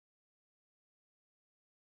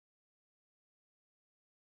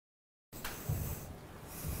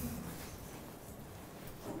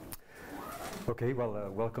Okay, well,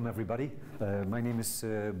 welcome everybody. My name is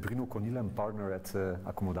Bruno Cornille. I'm partner at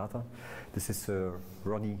Accomodata. This is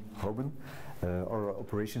Ronnie Hoban, our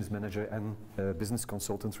operations manager and business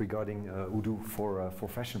consultant regarding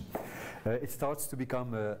Odoo4Fashion. It starts to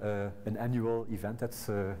become an annual event at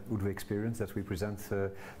Odoo Experience that we present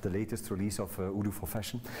the latest release of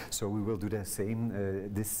Odoo4Fashion. So we will do the same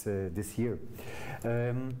this year.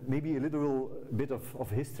 Maybe a little bit of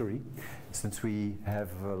history, since we have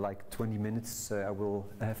like 20 minutes. I will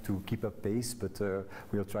have to keep up pace, but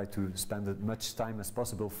we'll try to spend as much time as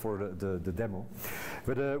possible for the demo.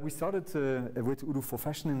 But we started with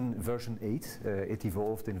Odoo4Fashion in version 8. It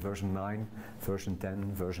evolved in version 9, version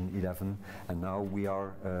 10, version 11, and now we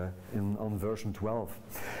are on version 12.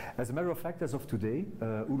 As a matter of fact, as of today,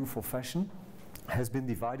 Odoo4Fashion has been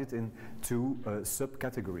divided in two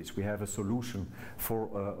subcategories. We have a solution for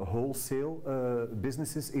wholesale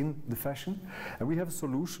businesses in the fashion, and we have a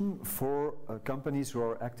solution for companies who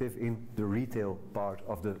are active in the retail part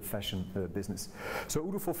of the fashion business. So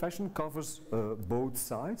Odoo4Fashion covers both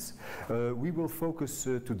sides. We will focus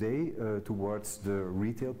today towards the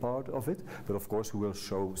retail part of it, but of course we will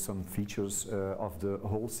show some features of the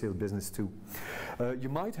wholesale business too. You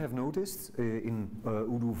might have noticed in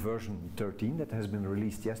Odoo version 13 that has been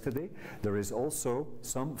released yesterday, there is also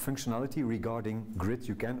some functionality regarding grid.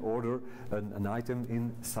 You can order an item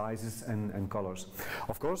in sizes and colors.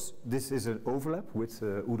 Of course, this is an overlap with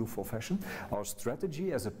Odoo4Fashion. Our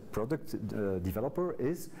strategy as a product developer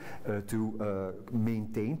is to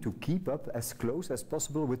maintain, to keep up as close as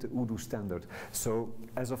possible with the Odoo standard. So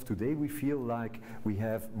as of today, we feel like we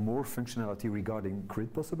have more functionality regarding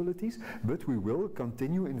grid possibilities, but we will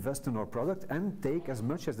continue invest in our product and take as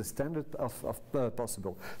much as the standard of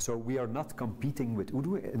possible. So we are not competing with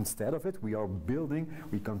Odoo. Instead of it, we are building,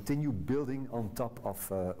 we continue building on top of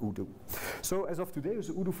Odoo. So as of today,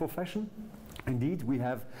 with Odoo4Fashion, indeed, we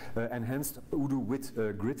have enhanced Odoo with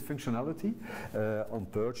grid functionality on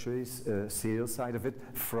purchase, sales side of it,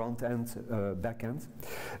 front end, back end.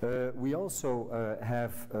 We also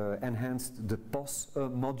have enhanced the POS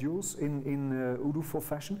modules in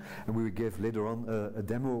Odoo4Fashion, and we will give later on a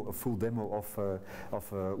demo, a full demo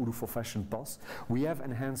of Odoo4Fashion POS. We have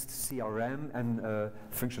enhanced CRM and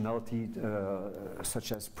functionality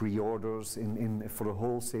such as pre-orders for the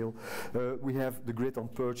wholesale. We have the grid on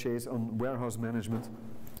purchase, on warehouse management.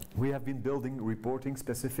 We have been building reporting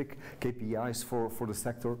specific KPIs for the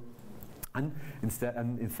sector. And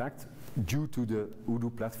in fact, due to the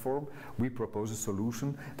Odoo platform, we propose a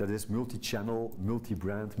solution that is multi-channel,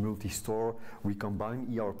 multi-brand, multi-store. We combine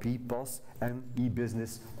ERP, POS, and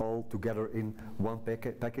e-business all together in one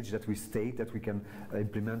package that we state that we can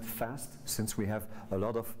implement fast, since we have a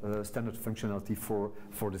lot of standard functionality for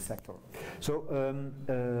the sector. So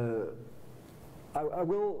I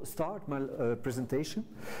will start my presentation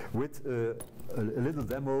with a little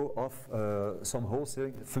demo of some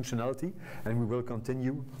wholesale functionality, and we will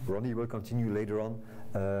continue, Ronnie will continue later on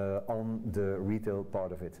the retail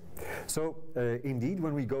part of it. So indeed,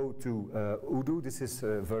 when we go to Odoo, this is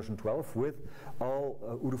version 12 with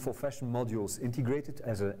all Odoo4Fashion modules integrated.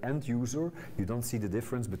 As an end user, you don't see the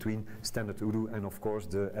difference between standard Odoo and of course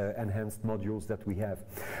the enhanced modules that we have.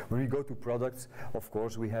 When we go to products, of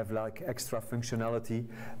course we have like extra functionality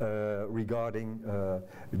regarding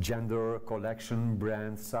gender, collection,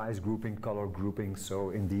 brand, size grouping, color grouping. So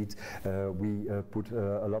indeed we put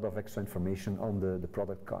a lot of extra information on the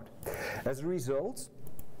product card. As a result,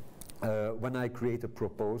 when I create a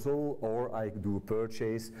proposal or I do a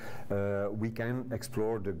purchase, we can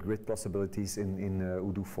explore the grid possibilities in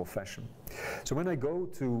Odoo4Fashion. So when I go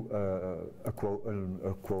to a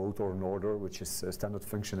quote or an order, which is standard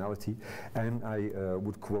functionality, and I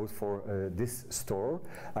would quote for this store,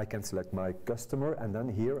 I can select my customer, and then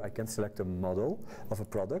here I can select a model of a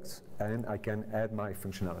product, and I can add my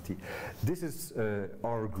functionality. This is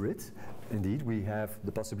our grid. Indeed, we have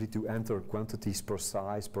the possibility to enter quantities per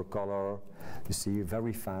size, per color. You see,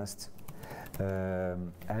 very fast.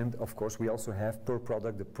 And of course we also have per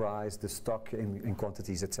product the price, the stock in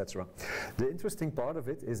quantities, etc. The interesting part of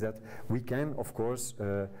it is that we can of course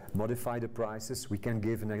modify the prices, we can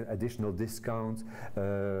give an additional discount,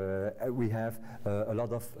 we have a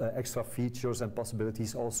lot of extra features and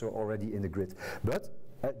possibilities also already in the grid. But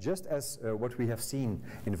just as what we have seen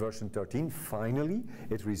in version 13, finally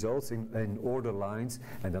it results in order lines,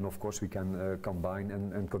 and then of course we can combine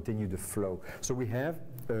and continue the flow. So we have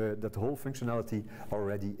that whole functionality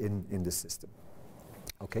already in the system.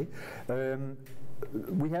 Okay.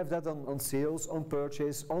 we have that on sales, on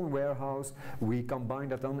purchase, on warehouse. We combine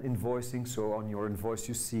that on invoicing, so on your invoice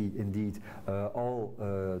you see indeed all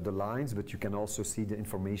the lines, but you can also see the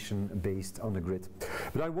information based on the grid.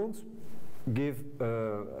 But I won't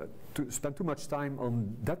spend too much time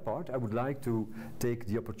on that part. I would like to take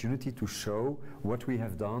the opportunity to show what we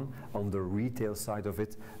have done on the retail side of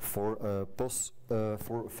it for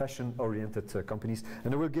for fashion-oriented companies.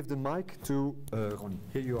 And I will give the mic to Ronnie.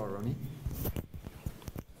 Here you are, Ronnie.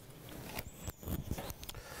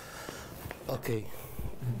 Okay.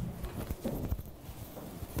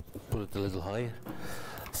 Put it a little higher.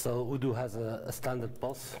 So Odoo has a standard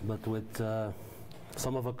POS, but with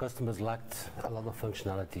some of our customers lacked a lot of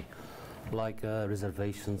functionality, like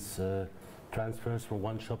reservations, transfers from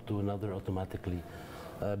one shop to another automatically,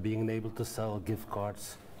 being able to sell gift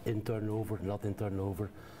cards in turnover, not in turnover.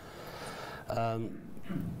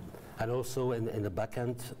 And also in the back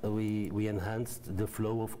end, we enhanced the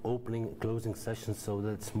flow of opening and closing sessions so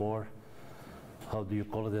that it's more, how do you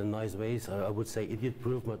call it in nice ways? I would say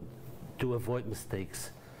idiot-proof, but to avoid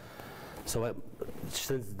mistakes. So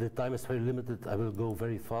since the time is very limited, I will go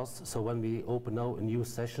very fast. So when we open now a new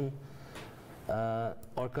session,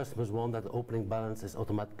 our customers want that the opening balance is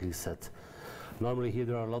automatically set. Normally here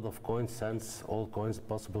there are a lot of coins, cents, all coins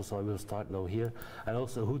possible, so I will start now here. And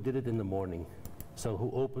also who did it in the morning. So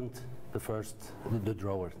who opened the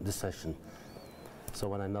drawer, the session. So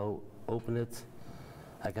when I now open it,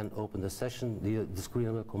 I can open the session. The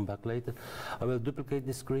screen will come back later. I will duplicate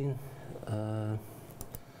the screen.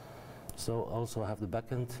 So also I have the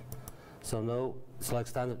backend. So now it's like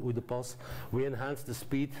standard with the POS. We enhance the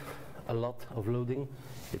speed a lot of loading.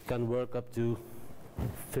 It can work up to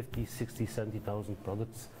 50, 60, 70,000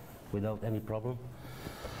 products without any problem.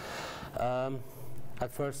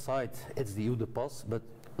 At first sight, it's the Odoo POS, but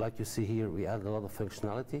like you see here, we add a lot of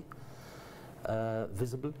functionality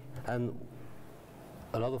visible. And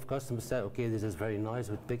a lot of customers say, okay, this is very nice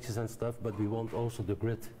with pictures and stuff, but we want also the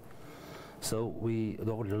grid. So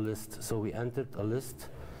the order list. So we entered a list.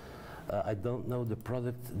 I don't know the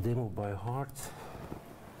product demo by heart.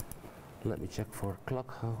 Let me check for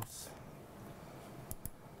Clockhouse.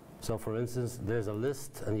 So for instance, there's a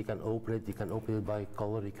list and you can open it. You can open it by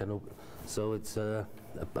color. You can open. So it's a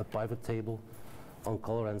pivot table on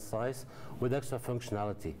color and size with extra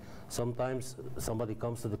functionality. Sometimes somebody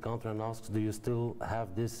comes to the counter and asks, do you still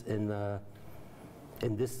have this in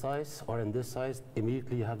this size or in this size?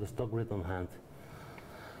 Immediately you have the stock grid on hand.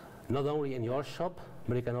 Not only in your shop,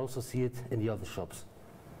 but you can also see it in the other shops.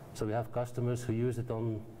 So we have customers who use it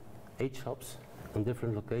on 8 shops on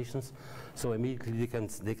different locations. So immediately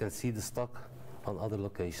they can see the stock on other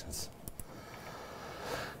locations.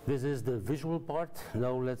 This is the visual part.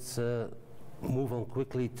 Now let's move on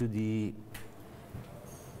quickly to the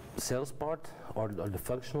sales part or the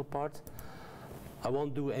functional part. I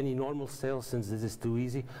won't do any normal sales since this is too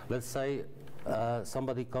easy. Let's say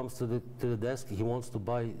somebody comes to the desk, he wants to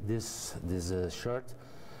buy this shirt.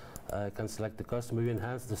 Can select the customer. You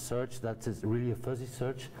enhance the search. That is really a fuzzy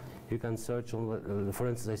search. You can search on, for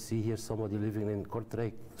instance, I see here somebody living in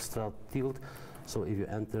Kortrijkstraat Tielt. So if you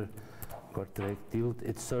enter Kortrijk Tielt,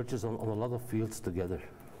 it searches on a lot of fields together.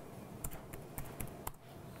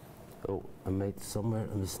 Oh, I made somewhere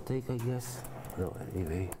a mistake, I guess. No,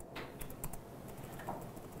 anyway.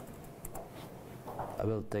 I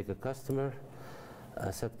will take a customer,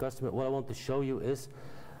 set customer. What I want to show you is,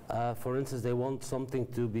 for instance, they want something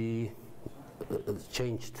to be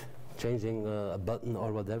changing a button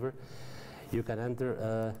or whatever. You can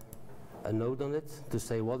enter a note on it to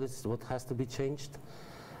say what has to be changed.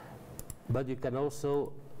 But you can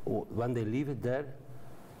also, when they leave it there,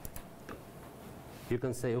 you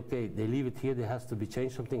can say, okay, they leave it here, there has to be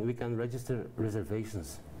changed something. We can register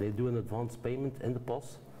reservations. They do an advance payment in the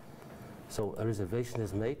POS. So a reservation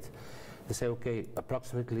is made. They say, okay,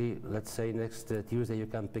 approximately, let's say next Tuesday you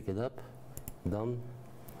can pick it up. Done.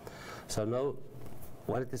 So now,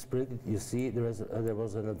 when it is printed, you see there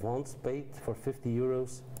was an advance paid for 50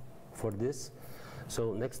 euros for this.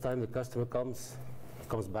 So next time the customer comes, he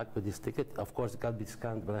comes back with this ticket. Of course, it can be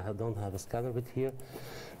scanned, but I don't have a scanner with here.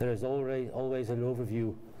 There is always an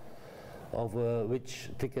overview of which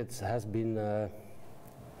tickets has been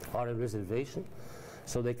are in reservation.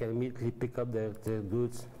 So they can immediately pick up their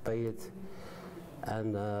goods, pay it,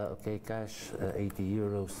 and okay, cash, 80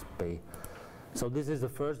 euros, pay. So this is the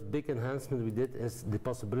first big enhancement we did, is the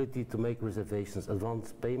possibility to make reservations,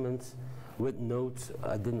 advance payments with notes.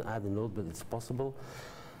 I didn't add a note, but it's possible.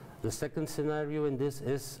 The second scenario in this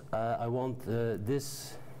is, I want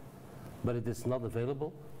this, but it is not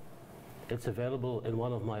available. It's available in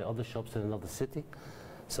one of my other shops in another city.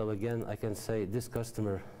 So again, I can say this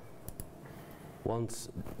customer wants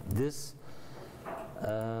this.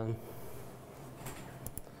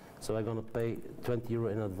 So I'm going to pay 20 euro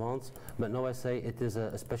in advance. But now I say it is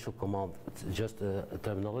a special command. It's just a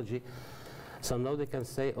terminology. So now they can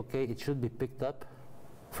say, okay, it should be picked up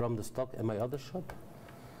from the stock in my other shop,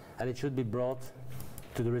 and it should be brought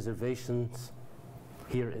to the reservations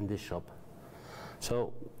here in this shop.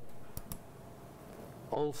 So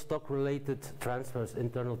all stock-related transfers,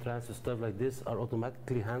 internal transfers, stuff like this, are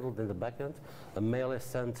automatically handled in the backend. A mail is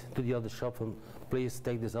sent to the other shop and please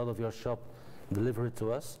take this out of your shop, deliver it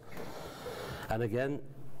to us. And again,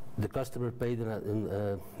 the customer paid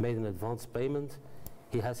made an advance payment.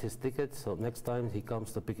 He has his ticket, so next time he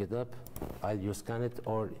comes to pick it up, either you scan it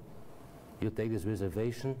or you take this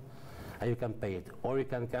reservation and you can pay it. Or you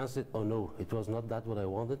can cancel it. Oh no, it was not that what I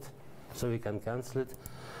wanted, so you can cancel it.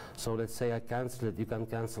 So let's say I cancel it, you can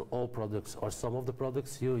cancel all products or some of the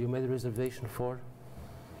products you made a reservation for.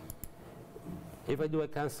 If I do a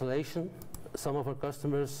cancellation, some of our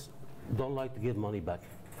customers don't like to give money back.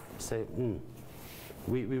 Say,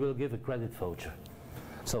 we will give a credit voucher.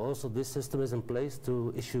 So also this system is in place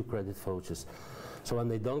to issue credit vouchers. So when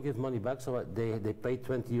they don't give money back, so they pay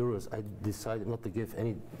 20 euros, I decided not to give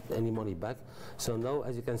any money back. So now,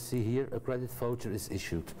 as you can see here, a credit voucher is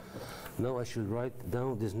issued. Now I should write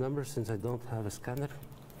down this number since I don't have a scanner.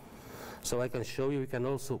 So I can show you, we can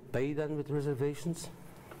also pay then with reservations.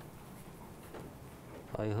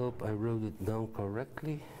 I hope I wrote it down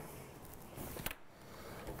correctly.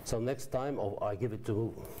 So next time, I give it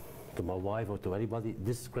to my wife or to anybody,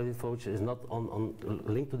 this credit voucher is not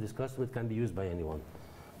linked to this customer, it can be used by anyone.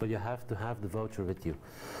 But you have to have the voucher with you.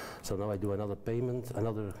 So now I do another payment,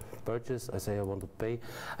 another purchase, I say I want to pay.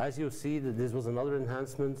 As you see, this was another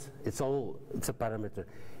enhancement, it's a parameter.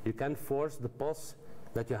 You can force the POS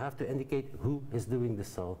that you have to indicate who is doing the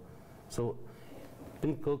sale. So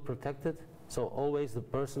PIN code protected, so always the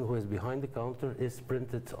person who is behind the counter is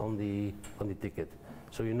printed on the ticket.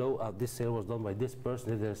 So you know this sale was done by this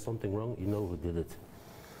person. If there's something wrong, you know who did it.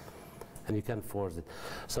 And you can force it.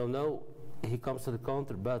 So now he comes to the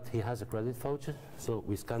counter, but he has a credit voucher. So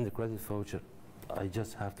we scan the credit voucher. I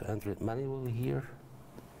just have to enter it manually here.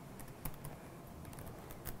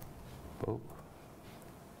 Oh.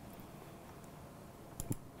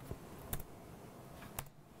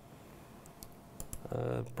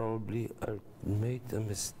 Probably I made a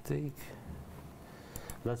mistake.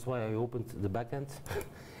 That's why I opened the backend.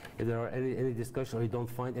 If there are any discussion or you don't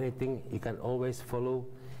find anything, you can always follow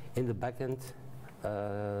in the backend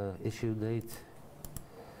issue date.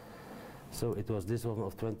 So it was this one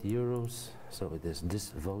of 20 euros. So it is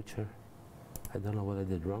this voucher. I don't know what I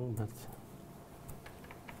did wrong, but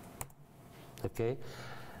okay.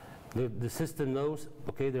 The system knows,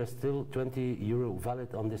 okay, there's still 20 euro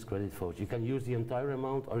valid on this credit voucher. You can use the entire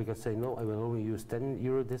amount, or you can say, no, I will only use 10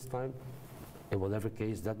 euro this time. In whatever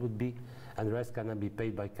case that would be, and the rest can be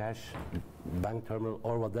paid by cash, bank terminal,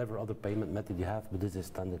 or whatever other payment method you have, but this is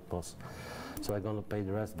standard POS. So I'm going to pay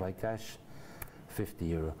the rest by cash, 50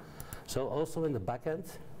 euro. So also in the back end,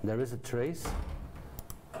 there is a trace.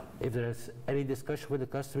 If there's any discussion with the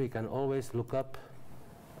customer, you can always look up,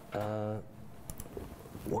 1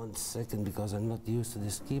 second, because I'm not used to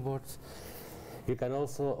this keyboard. You can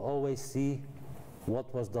also always see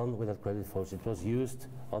what was done with that credit voucher. It was used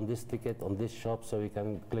on this ticket, on this shop, so you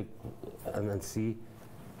can click and then see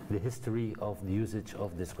the history of the usage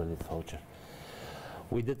of this credit voucher.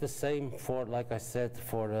 We did the same for, like I said,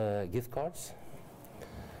 for gift cards.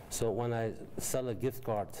 So when I sell a gift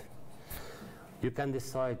card, you can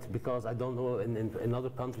decide, because I don't know in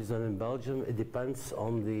other countries than in Belgium, it depends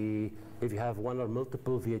on if you have one or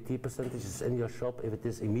multiple VAT percentages in your shop, if it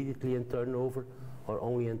is immediately in turnover or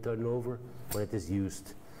only in turnover when it is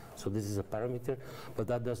used. So this is a parameter, but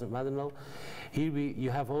that doesn't matter now. Here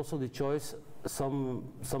you have also the choice.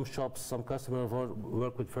 Some shops, some customers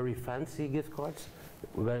work with very fancy gift cards,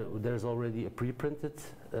 where there's already a pre-printed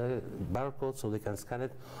barcode, so they can scan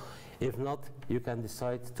it. If not, you can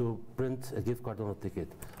decide to print a gift card on a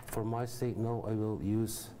ticket. For my sake, no, I will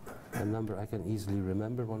use a number I can easily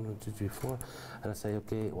remember, 1, 2, 3, 4, and I say,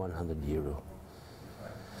 okay, 100 euro.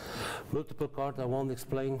 Multiple card, I won't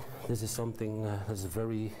explain. This is something that's a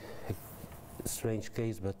very strange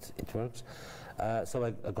case, but it works. So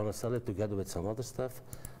I'm going to sell it together with some other stuff.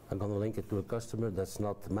 I'm going to link it to a customer. That's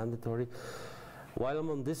not mandatory. While I'm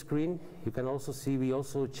on this screen, you can also see we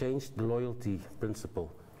also changed the loyalty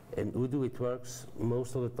principle. In Odoo, it works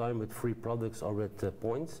most of the time with free products or with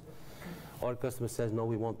points. Our customer says, no,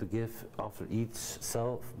 we want to give after each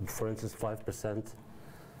sell, for instance, 5%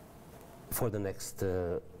 for the next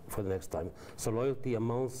for the next time. So loyalty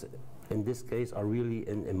amounts in this case are really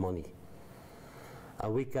in money.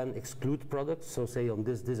 We can exclude products, so say on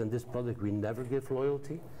this and this product we never give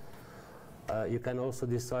loyalty. You can also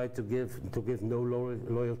decide to give no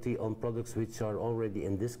loyalty on products which are already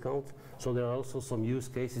in discount. So there are also some use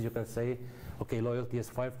cases you can say, okay, loyalty is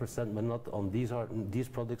 5%, but not on these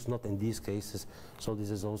products, not in these cases. So this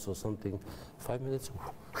is also something. 5 minutes.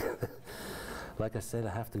 Like I said, I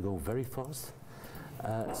have to go very fast.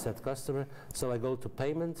 Set customer. So I go to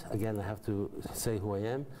payment. Again, I have to say who I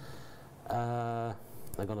am.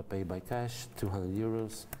 I'm gonna pay by cash, 200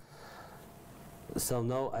 euros. So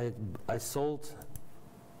now I sold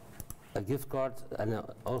a gift card, and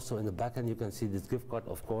also in the back end you can see this gift card.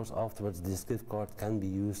 Of course, afterwards this gift card can be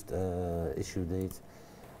used, issue date,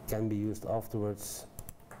 can be used afterwards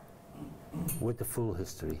with the full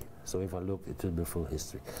history. So if I look, it will be full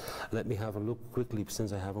history. Let me have a look quickly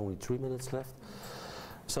since I have only 3 minutes left.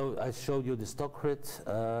 So I showed you the stock grid,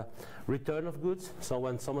 return of goods. So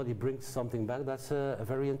when somebody brings something back, that's a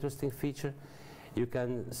very interesting feature. You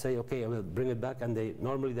can say, okay, I will bring it back, and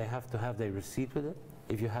normally they have to have their receipt with it.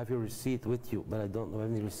 If you have your receipt with you, but I don't know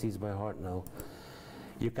any receipts by heart now,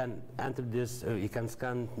 you can enter this, you can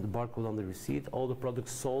scan the barcode on the receipt. All the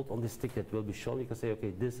products sold on this ticket will be shown. You can say,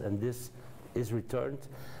 okay, this and this is returned,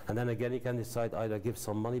 and then again you can decide either give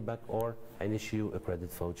some money back or and issue a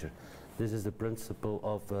credit voucher. This is the principle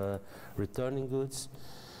of returning goods.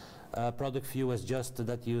 Product view is just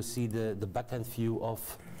that you see the back-end view of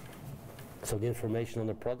so the information on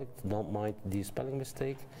the product, don't mind the spelling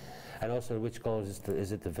mistake, and also which color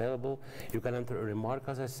is it available. You can enter a remark,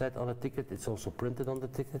 as I said, on a ticket. It's also printed on the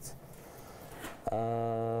ticket.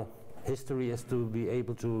 History is to be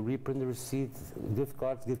able to reprint the receipt, gift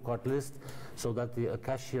card list, so that the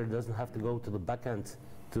cashier doesn't have to go to the back end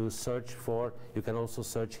to search for. You can also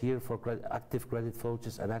search here for active credit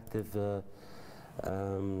vouchers and active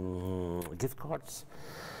gift cards.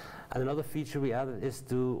 And another feature we added is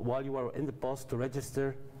to, while you are in the POS, to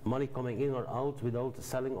register money coming in or out without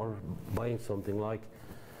selling or buying something. Like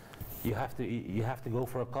you have to go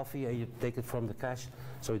for a coffee and you take it from the cash,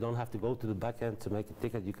 so you don't have to go to the back end to make a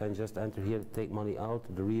ticket. You can just enter here, take money out.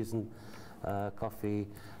 The reason, coffee,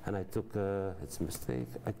 and I took it's a mistake.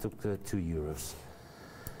 I took 2 euros.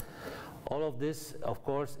 All of this, of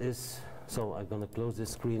course, is so. I'm gonna close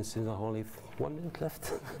this screen since I only have 1 minute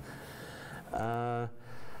left.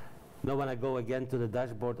 Now when I go again to the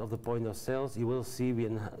dashboard of the point of sales, you will see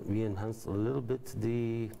we enhanced a little bit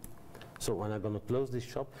the, so when I'm going to close this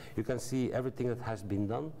shop, you can see everything that has been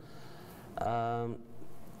done. I'm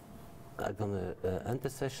going to end the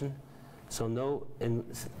session. So now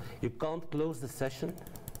you can't close the session,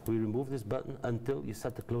 we remove this button until you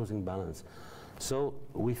set the closing balance. So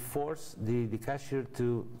we force the cashier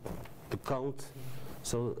to count,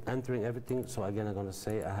 so entering everything. So again I'm going to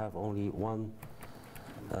say I have only one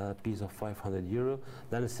piece of 500 euro.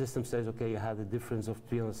 Then the system says, okay, you have the difference of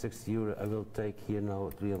 360 euro. I will take here now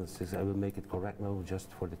 360. I will make it correct now just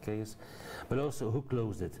for the case. But also who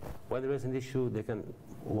closed it. When there is an issue, they can,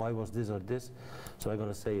 why was this or this? So I'm going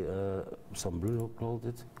to say some Bruno closed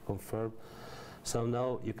it, confirm. So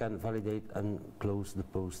now you can validate and close the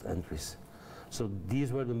post entries. So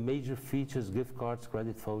these were the major features: gift cards,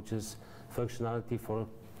 credit vouchers, functionality for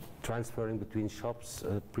transferring between shops,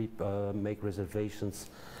 make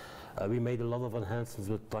reservations. We made a lot of enhancements,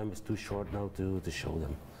 but time is too short now to show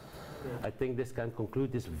them. Yeah. I think this can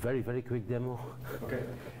conclude this very, very quick demo. Okay.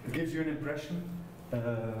 It gives you an impression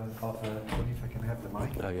of, if I can have the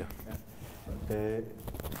mic. Oh, yeah.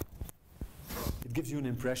 It gives you an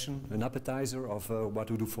impression, an appetizer of what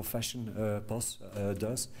Odoo4Fashion POS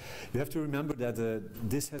does. You have to remember that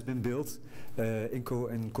this has been built in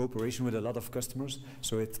cooperation with a lot of customers,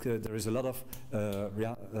 so there is a lot of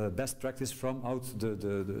best practice from out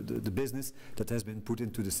the business that has been put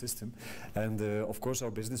into the system. And of course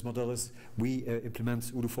our business model is we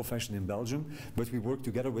implement Odoo4Fashion in Belgium, but we work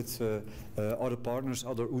together with other partners,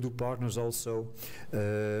 other Odoo partners also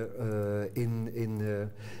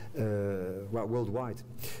worldwide.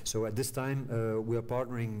 So at this time we are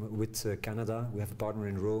partnering with Canada. We have a partner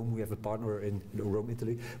in Rome. We have a partner in Rome,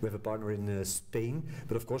 Italy. We have a partner in Spain.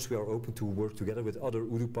 But of course we are open to work together with other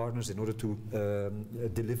Odoo partners in order to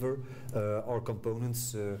deliver our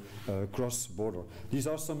components cross-border. These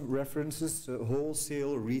are some references: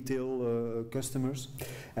 wholesale, retail customers,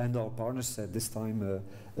 and our partners at this time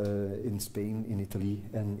in Spain, in Italy,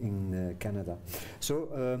 and in Canada.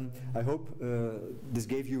 So I hope this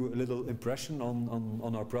gave you a little impression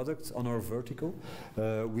on our product, on our vertical.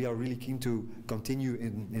 We are really keen to continue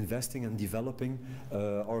in investing and developing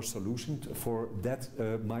our solution for that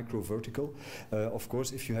micro vertical. Of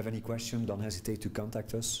course, if you have any question, don't hesitate to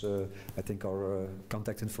contact us. I think our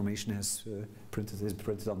contact information is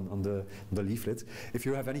printed on the leaflet. If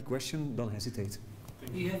you have any question, don't hesitate.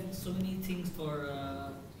 You have so many things for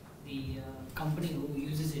the company who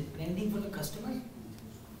uses it. Anything for the customer?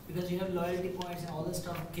 Because you have loyalty points and all the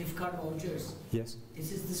stuff, gift card vouchers. Yes.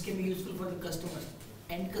 This can be useful for the customers.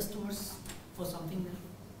 End customers for something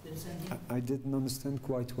that's anything? I didn't understand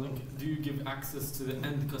quite well. Like, do you give access to the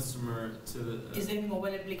end customer to the... Is there a mobile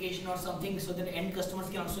application or something so that end customers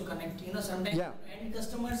can also connect? You know, sometimes end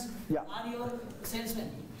customers are your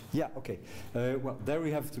salesmen. Yeah, okay. Well, there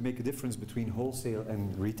we have to make a difference between wholesale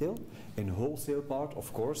and retail. In wholesale part,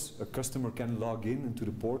 of course, a customer can log in into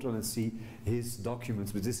the portal and see his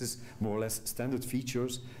documents, but this is more or less standard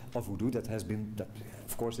features of Odoo that has been, that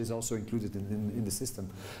of course is also included in the system.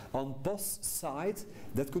 On POS side,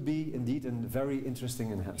 that could be indeed a very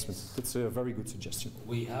interesting enhancement. Yes. That's a very good suggestion.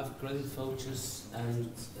 We have credit vouchers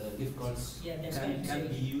and gift cards can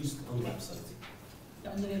be used on the website.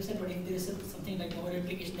 On the website, but if there is something like mobile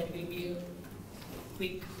application, that will be a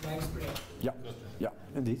quick, widespread. Yeah,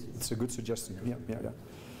 indeed. It's a good suggestion. Yeah.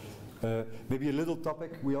 Maybe a little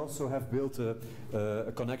topic. We also have built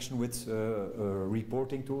a connection with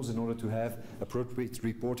reporting tools in order to have appropriate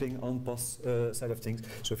reporting on POS side of things.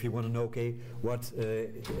 So if you want to know, okay, what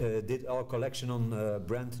did our collection on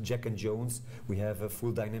brand Jack and Jones, we have a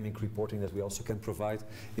full dynamic reporting that we also can provide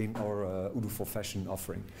in our Odoo4Fashion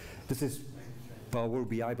offering. This is Power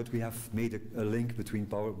BI, but we have made a link between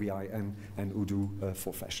Power BI and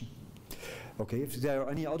Odoo4Fashion. Okay, if there are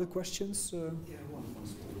any other questions? Yeah, one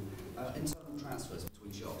small. Internal transfers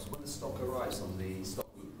between shops. When the stock arrives on the stock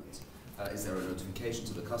movement, is there a notification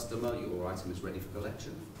to the customer your item is ready for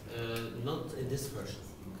collection? Not in this version.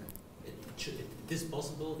 Okay. It is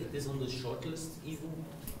possible, it is on the short list even,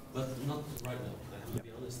 but not right now, I have to be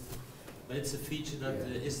honest. But it's a feature that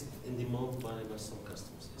is in demand by some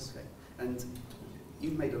customers. Yes. Okay. And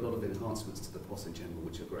you've made a lot of enhancements to the POS in general,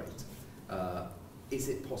 which are great. Is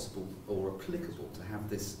it possible or applicable to have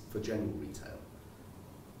this for general retail?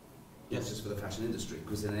 Yes. Not just for the fashion industry,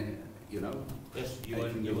 because then, it, you know, Yes, you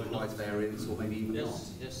you are not variants or maybe even not.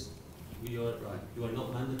 Yes, you are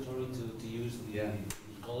not mandatory to use the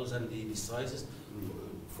colors and the sizes.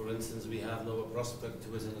 For instance, we have now a prospect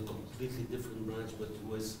who is in a completely different branch, but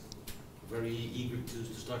who is very eager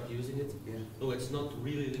to start using it. Yeah. No, it's not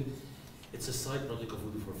really linked. It's a side product of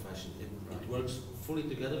Odoo4Fashion. It works fully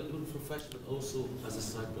together with Odoo4Fashion, but also as a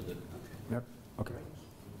side product. Okay. Yep. Okay.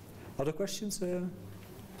 Other questions? Sir?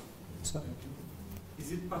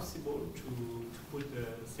 Is it possible to put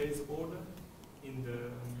a sales order in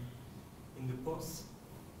the POS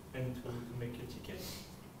and to make a ticket?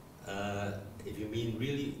 If you mean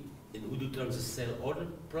really in Odoo terms a sale order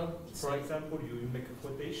product? For example, you make a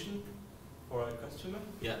quotation for a customer.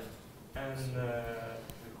 Yeah. And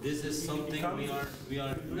this is something we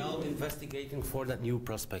are now investigating for that new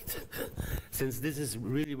prospect. Since this is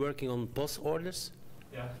really working on POS orders,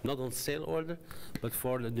 not on sale order, but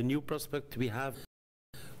for the new prospect we are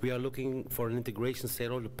looking for an integration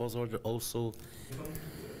sale order, POS order also. To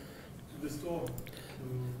the store.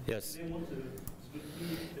 Yes. They want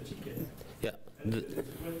a ticket. Yeah. And it's a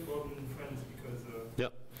great problem in France because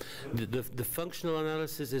the functional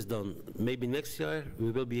analysis is done. Maybe next year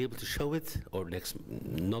we will be able to show it, or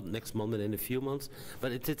not next month, but in a few months.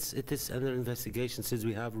 But it is under investigation since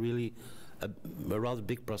we have really a rather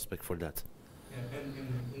big prospect for that. Yeah, and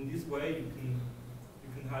in this way you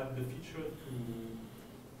can have the feature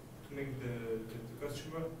to make the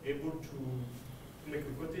customer able to make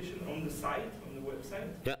a quotation on the site, on the website.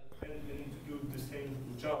 Yeah. And to do the same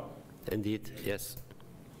job. Indeed, yes.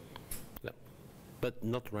 Yeah. But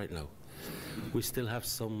not right now. We still have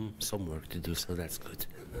some work to do, so that's good.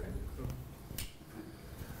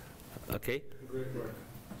 Okay? Great work.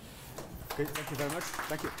 Okay, thank you very much.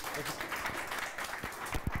 Thank you.